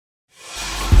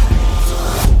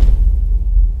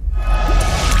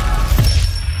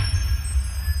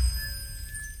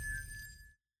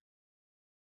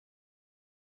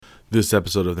This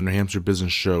episode of the New Hampshire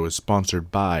Business Show is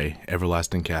sponsored by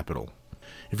Everlasting Capital.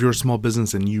 If you're a small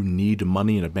business and you need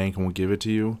money and a bank won't give it to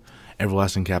you,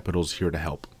 Everlasting Capital is here to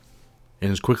help.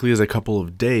 In as quickly as a couple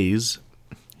of days,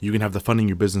 you can have the funding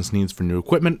your business needs for new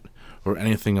equipment or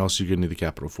anything else you need the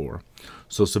capital for.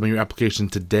 So submit your application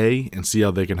today and see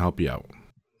how they can help you out.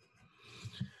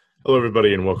 Hello,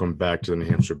 everybody, and welcome back to the New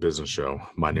Hampshire Business Show.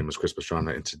 My name is Chris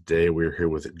Pastrana, and today we're here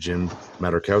with Jim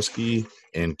Maturkowski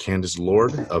and Candace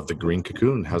Lord of the Green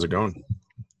Cocoon. How's it going?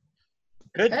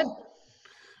 Good.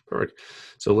 Perfect.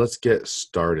 So let's get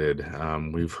started.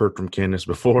 We've heard from Candace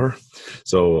before.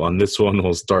 So on this one,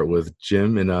 we'll start with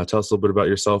Jim, and tell us a little bit about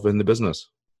yourself and the business.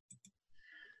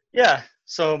 Yeah.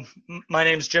 So my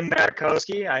name is Jim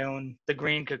Maturkowski. I own the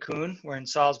Green Cocoon. We're in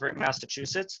Salisbury,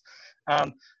 Massachusetts.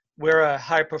 We're a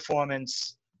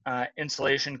high-performance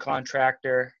insulation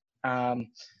contractor. Well,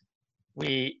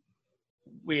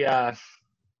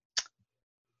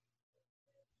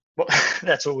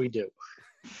 that's what we do.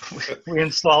 We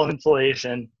install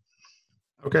insulation.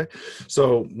 Okay.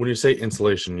 So when you say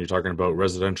insulation, you're talking about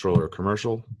residential or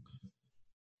commercial?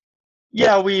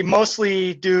 Yeah, we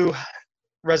mostly do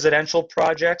residential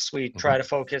projects. We try to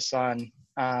focus on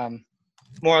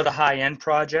more of the high-end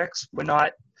projects. We're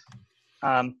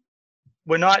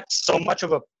not so much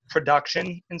of a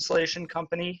production insulation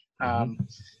company.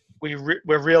 We're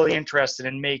really interested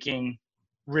in making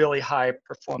really high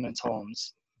performance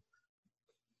homes.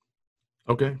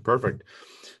 Okay, perfect.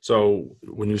 So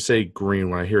when you say green,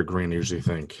 when I hear green, I usually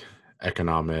think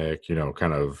economic,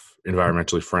 kind of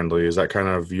environmentally friendly. Is that kind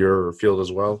of your field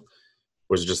as well?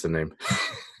 Or is it just the name?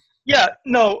 Yeah,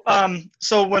 no.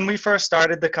 So when we first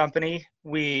started the company,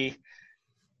 we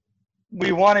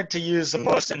wanted to use the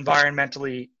most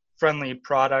environmentally friendly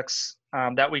products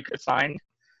that we could find.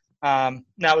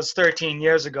 That was 13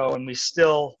 years ago, and we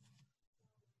still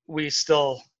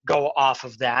go off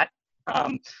of that.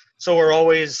 So we're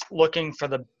always looking for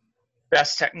the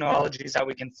best technologies that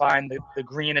we can find, the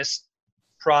greenest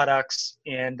products,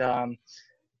 and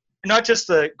not just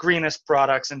the greenest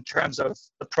products in terms of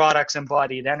the product's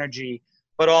embodied energy,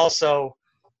 but also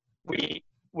we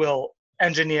will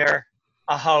engineer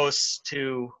a house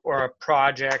or a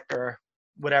project or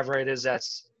whatever it is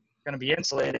that's going to be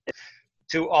insulated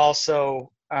to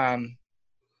also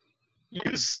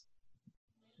use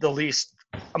the least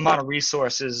amount of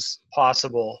resources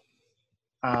possible.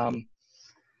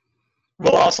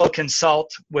 We'll also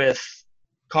consult with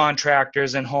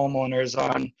contractors and homeowners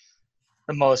on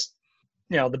the most,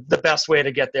 the best way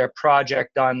to get their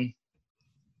project done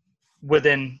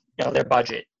within, their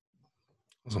budget.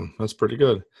 Awesome. That's pretty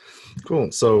good.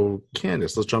 Cool. So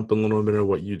Candace, let's jump in a little bit into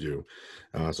what you do.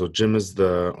 So Jim is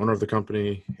the owner of the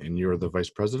company and you're the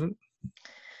vice president?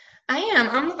 I am.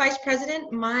 I'm the vice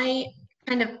president. My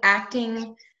kind of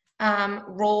acting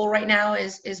role right now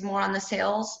is more on the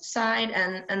sales side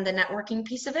and the networking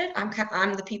piece of it. I'm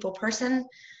the people person,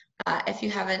 if you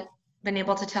haven't been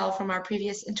able to tell from our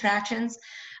previous interactions.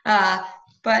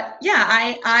 But yeah,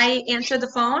 I answer the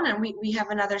phone, and we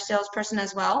have another salesperson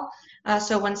as well.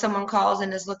 So when someone calls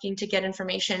and is looking to get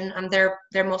information, they're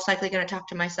most likely going to talk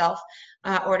to myself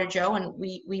or to Joe, and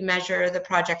we measure the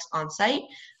projects on site.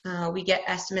 We get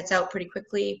estimates out pretty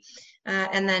quickly,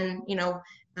 and then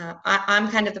I'm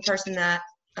kind of the person that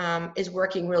is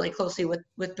working really closely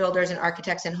with builders and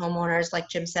architects and homeowners, like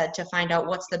Jim said, to find out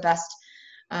what's the best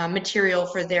material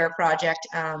for their project,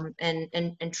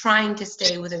 and trying to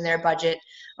stay within their budget,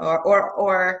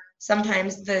 or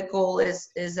sometimes the goal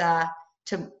is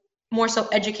to more so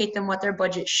educate them what their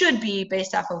budget should be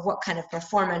based off of what kind of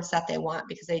performance that they want,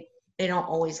 because they don't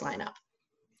always line up.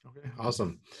 Okay,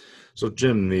 awesome. So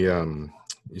Jim, you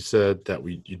said that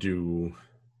you do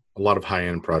a lot of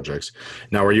high-end projects.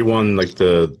 Now, are you on like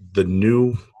the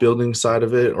new building side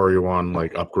of it, or are you on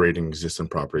like upgrading existing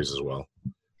properties as well?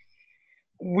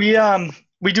 We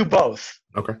do both.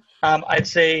 Okay. I'd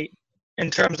say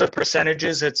in terms of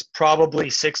percentages, it's probably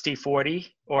 60-40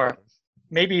 or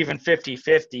maybe even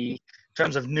 50-50 in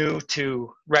terms of new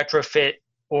to retrofit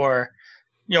or,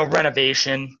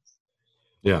 renovation.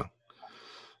 Yeah.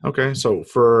 Okay. So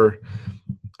for,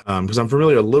 because I'm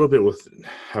familiar a little bit with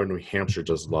how New Hampshire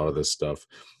does a lot of this stuff.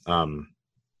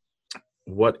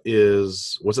 What's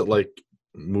it like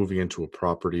moving into a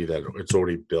property that it's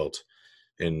already built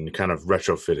and kind of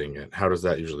retrofitting it? How does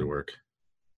that usually work?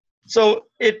 So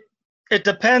it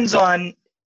depends on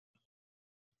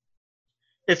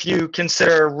if you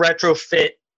consider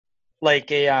retrofit like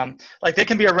like there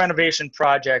can be a renovation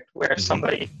project where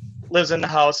somebody lives in the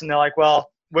house and they're like,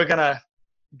 well, we're gonna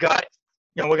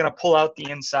pull out the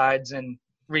insides and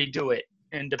redo it.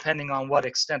 and depending on what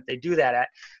extent they do that at.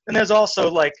 And there's also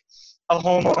like a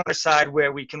homeowner side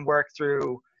where we can work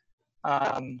through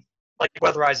like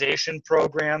weatherization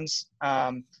programs,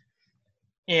 and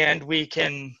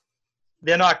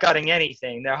they're not gutting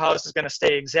anything. Their house is going to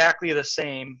stay exactly the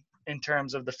same in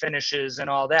terms of the finishes and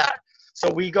all that.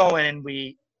 So we go in and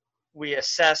we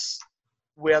assess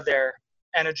where their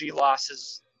energy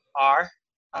losses are,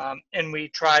 and we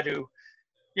try to,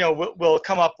 we'll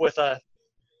come up with a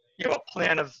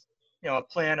plan of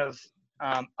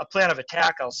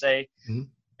attack, I'll say, Mm-hmm.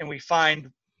 and we find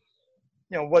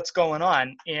what's going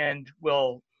on, and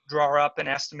we'll draw up an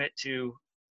estimate to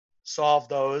solve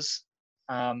those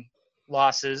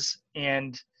losses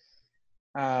and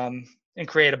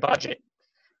create a budget.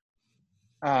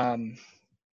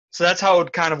 So that's how it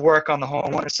would kind of work on the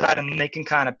homeowner side, and they can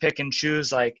kind of pick and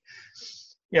choose, like,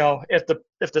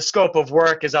 if the scope of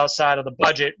work is outside of the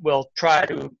budget, we'll try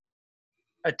to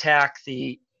attack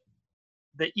the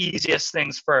easiest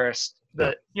things first,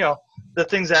 the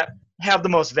things that have the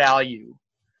most value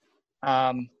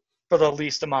for the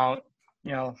least amount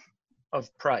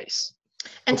of price.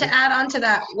 And to add on to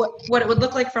that, what it would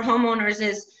look like for homeowners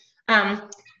is,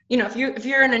 if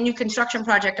you're in a new construction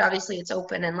project, obviously it's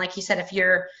open. And like you said,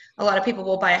 a lot of people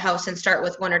will buy a house and start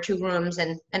with 1 or 2 rooms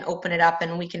and open it up,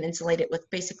 and we can insulate it with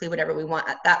basically whatever we want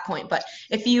at that point. But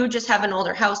if you just have an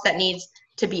older house that needs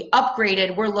to be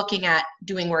upgraded, we're looking at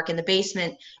doing work in the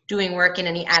basement, doing work in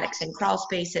any attics and crawl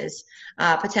spaces,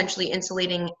 potentially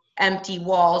insulating empty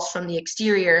walls from the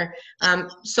exterior,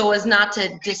 so as not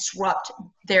to disrupt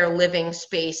their living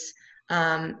space,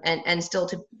 and still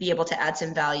to be able to add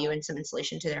some value and some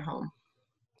insulation to their home.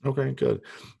 Okay, good.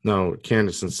 Now,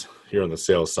 Candace, since you're on the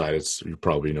sales side, you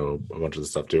probably know a bunch of the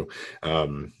stuff too.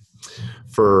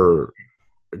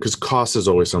 Because cost is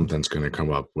always something that's going to come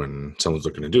up when someone's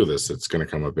looking to do this. It's going to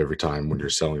come up every time when you're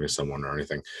selling to someone or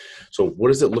anything. So what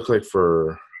does it look like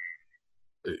for,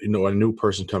 a new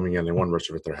person coming in, they want to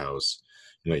retrofit their house?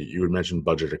 You would mention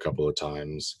budget a couple of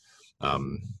times. How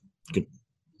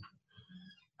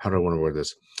do I want to word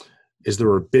this? Is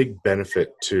there a big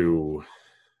benefit to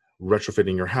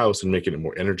retrofitting your house and making it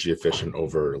more energy efficient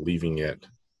over leaving it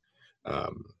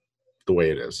the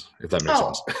way it is, if that makes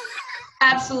sense?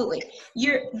 Absolutely.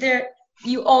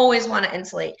 You always want to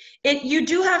insulate it. You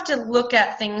do have to look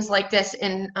at things like this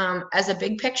in as a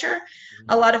big picture.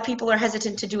 A lot of people are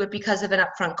hesitant to do it because of an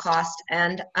upfront cost,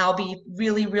 and I'll be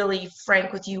really, really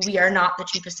frank with you. We are not the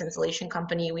cheapest insulation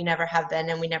company. We never have been,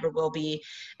 and we never will be.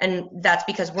 And that's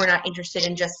because we're not interested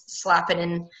in just slapping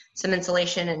in some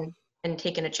insulation and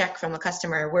taking a check from a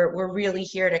customer. We're really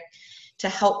here to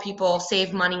help people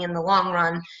save money in the long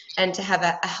run and to have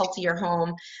a healthier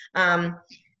home.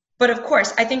 But of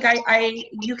course, I think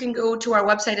you can go to our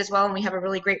website as well, and we have a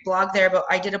really great blog there. But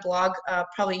I did a blog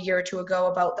probably a year or 2 ago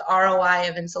about the ROI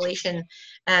of insulation,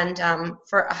 and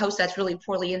for a house that's really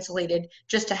poorly insulated,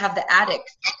 just to have the attic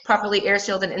properly air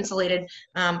sealed and insulated,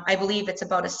 I believe it's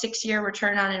about a 6-year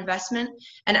return on investment.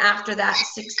 And after that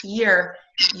 6th year,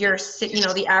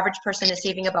 the average person is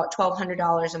saving about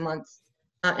 $1,200 a month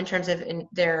in terms of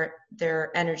their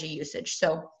energy usage.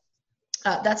 So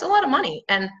that's a lot of money,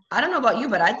 and I don't know about you,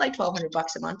 but I'd like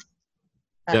 $1,200 a month.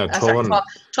 Yeah,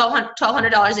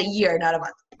 $1,200 a year, not a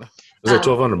month. It's like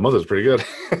 $1,200 a month is pretty good.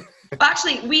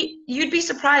 Actually, you'd be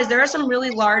surprised. There are some really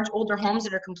large older homes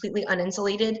that are completely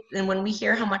uninsulated, and when we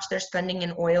hear how much they're spending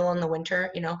in oil in the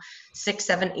winter, $600,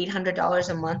 $700, $800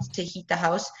 a month to heat the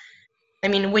house. I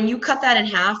mean, when you cut that in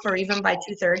half or even by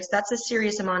 2/3, that's a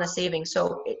serious amount of savings.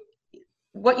 So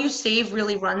what you save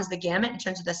really runs the gamut in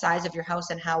terms of the size of your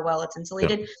house and how well it's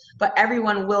insulated. Yep. But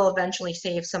everyone will eventually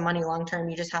save some money long term.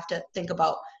 You just have to think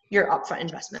about your upfront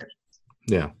investment.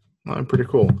 Yeah, pretty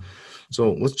cool.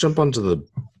 So let's jump onto the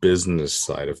business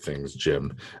side of things,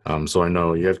 Jim. So I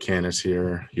know you have Candace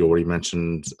here. You already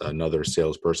mentioned another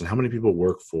salesperson. How many people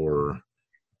work for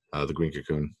the Green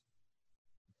Cocoon?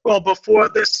 Well, before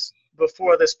this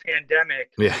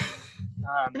pandemic, yeah,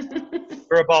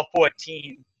 we're about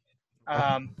 14.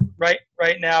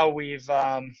 Right now we've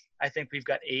I think we've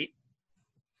got 8.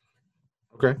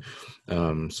 Okay.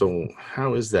 So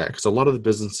how is that? Because a lot of the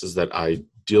businesses that I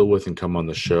deal with and come on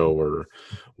the show are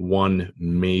 1,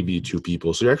 maybe 2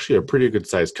 people. So you're actually a pretty good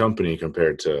sized company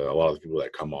compared to a lot of the people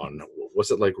that come on.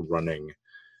 What's it like running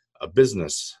a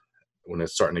business when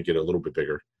it's starting to get a little bit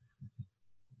bigger?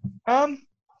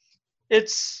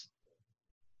 It's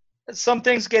some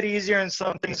things get easier and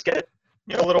some things get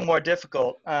a little more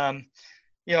difficult.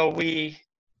 We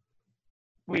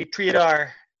treat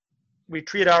our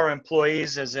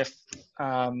employees as if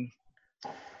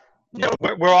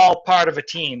we're all part of a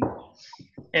team,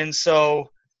 and so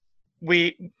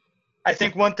we I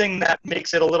think one thing that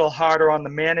makes it a little harder on the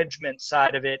management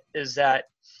side of it is that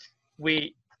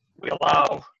we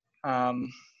allow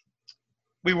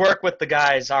we work with the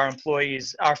guys, our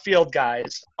employees, our field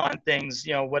guys on things.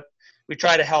 What we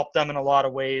try to help them in a lot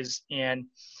of ways, and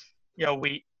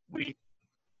we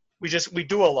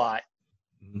do a lot.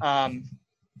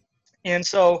 And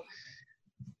so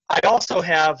I also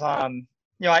have I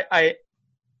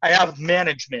have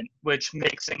management, which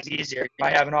makes things easier.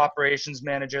 I have an operations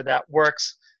manager that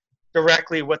works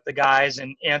directly with the guys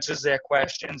and answers their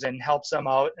questions and helps them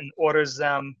out and orders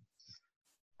them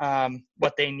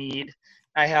what they need.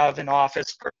 I have an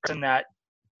office person that,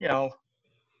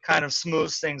 kind of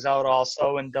smooths things out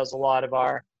also and does a lot of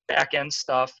our back end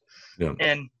stuff. Yeah.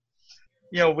 And,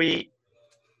 the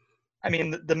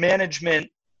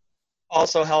management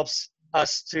also helps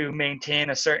us to maintain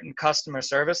a certain customer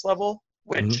service level,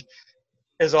 which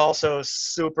is also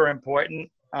super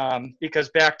important. Because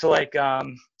back to like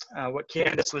what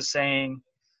Candace was saying,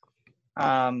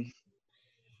 about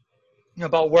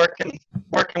working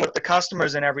with the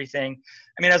customers and everything.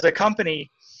 As a company,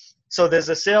 so there's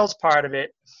a sales part of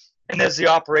it and there's the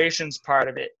operations part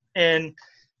of it. And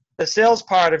the sales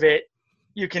part of it,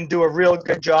 you can do a real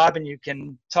good job and you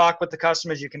can talk with the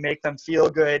customers, you can make them feel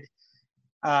good.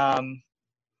 And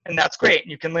that's great.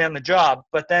 You can land the job.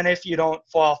 But then if you don't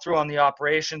follow through on the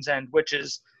operations end, which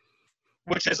is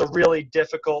a really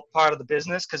difficult part of the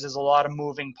business because there's a lot of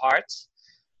moving parts.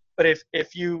 But if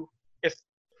you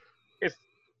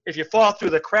fall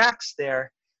through the cracks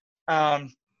there,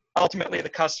 ultimately the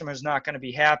customer is not going to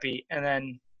be happy, and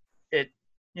then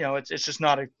it's just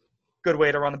not a good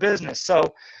way to run the business.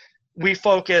 So we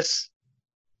focus,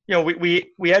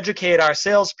 we educate our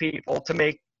salespeople to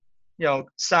make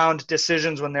sound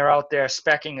decisions when they're out there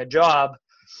speccing a job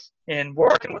and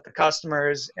working with the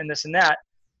customers and this and that,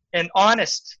 and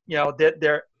honest.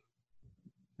 They're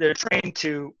trained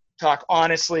to talk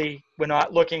honestly. We're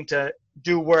not looking to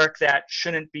do work that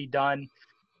shouldn't be done.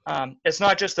 It's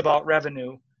not just about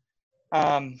revenue,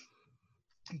 but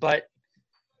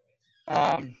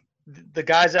the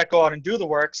guys that go out and do the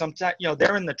work, sometimes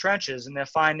they're in the trenches and they're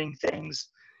finding things,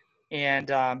 and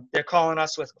they're calling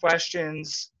us with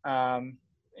questions, and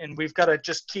we've got to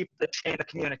just keep the chain of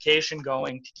communication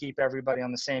going to keep everybody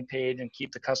on the same page and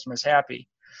keep the customers happy.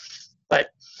 But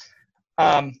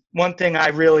one thing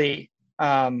I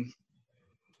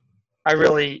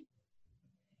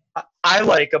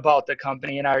like about the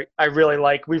company, and I really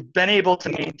like, we've been able to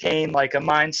maintain like a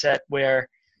mindset where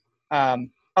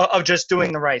of just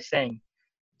doing the right thing.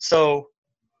 So,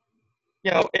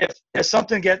 if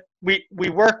something we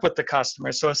work with the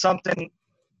customer. So if something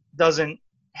doesn't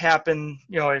happen,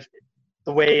 if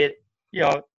the way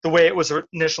it was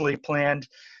initially planned,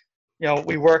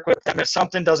 we work with them. If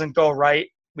something doesn't go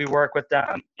right, we work with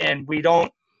them, and we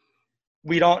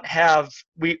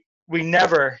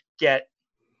never get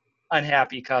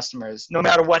unhappy customers. No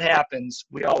matter what happens,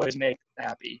 we always make them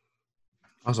happy.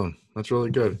 Awesome. That's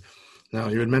really good. Now,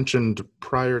 you had mentioned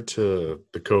prior to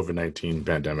the COVID-19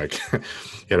 pandemic, you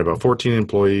had about 14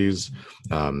 employees.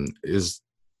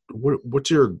 What's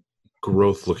your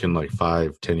growth looking like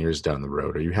 5-10 years down the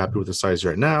road? Are you happy with the size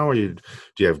you're at now? Or do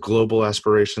you have global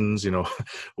aspirations?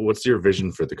 What's your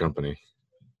vision for the company?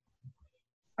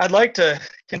 I'd like to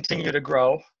continue to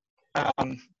grow.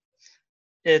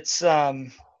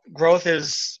 Growth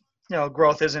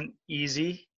isn't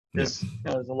easy. There's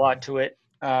a lot to it.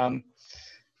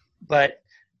 But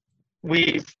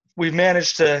we've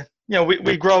managed to,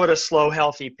 we grow at a slow,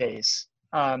 healthy pace.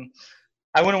 I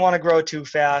wouldn't want to grow too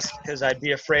fast because I'd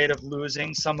be afraid of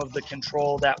losing some of the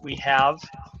control that we have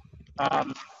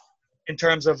in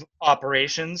terms of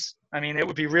operations. It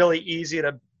would be really easy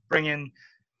to bring in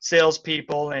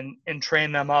salespeople and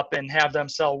train them up and have them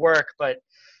sell work, but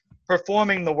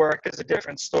performing the work is a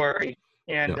different story.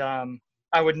 And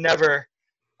I would never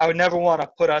want to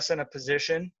put us in a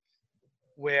position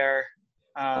where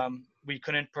we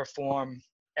couldn't perform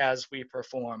as we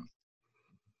perform.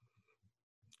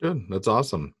 Good. That's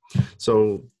awesome.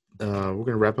 So we're going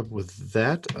to wrap up with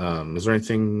that. Is there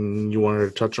anything you wanted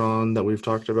to touch on that we've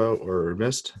talked about or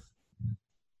missed?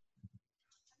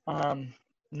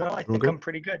 No, I think I'm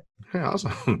pretty good. Okay,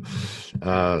 awesome.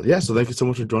 So thank you so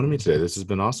much for joining me today. This has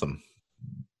been awesome.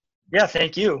 Yeah,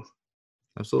 thank you.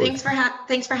 Absolutely.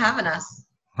 Thanks for having us.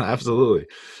 Absolutely.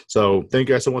 So thank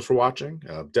you guys so much for watching.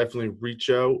 Definitely reach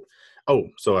out. Oh,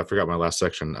 so I forgot my last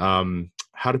section.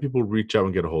 How do people reach out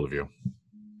and get a hold of you?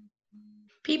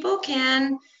 People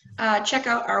can check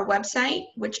out our website,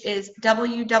 which is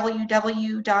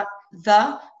www.thegroup,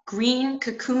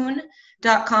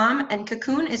 greencocoon.com, and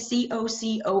cocoon is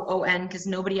COCOON because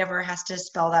nobody ever has to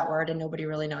spell that word and nobody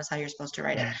really knows how you're supposed to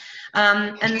write it.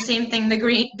 And the same thing, the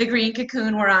Green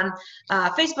Cocoon, we're on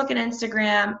Facebook and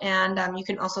Instagram, and you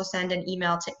can also send an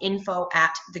email to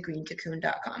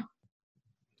info@thegreencocoon.com.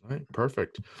 All right,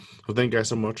 perfect. Well, thank you guys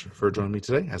so much for joining me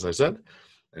today, as I said,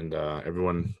 and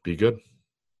everyone be good.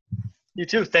 You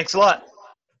too. Thanks a lot.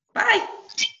 Bye.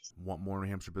 Want more New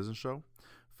Hampshire Business Show?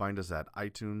 Find us at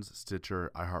iTunes, Stitcher,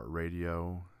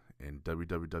 iHeartRadio, and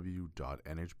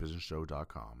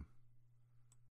www.nhbusinessshow.com.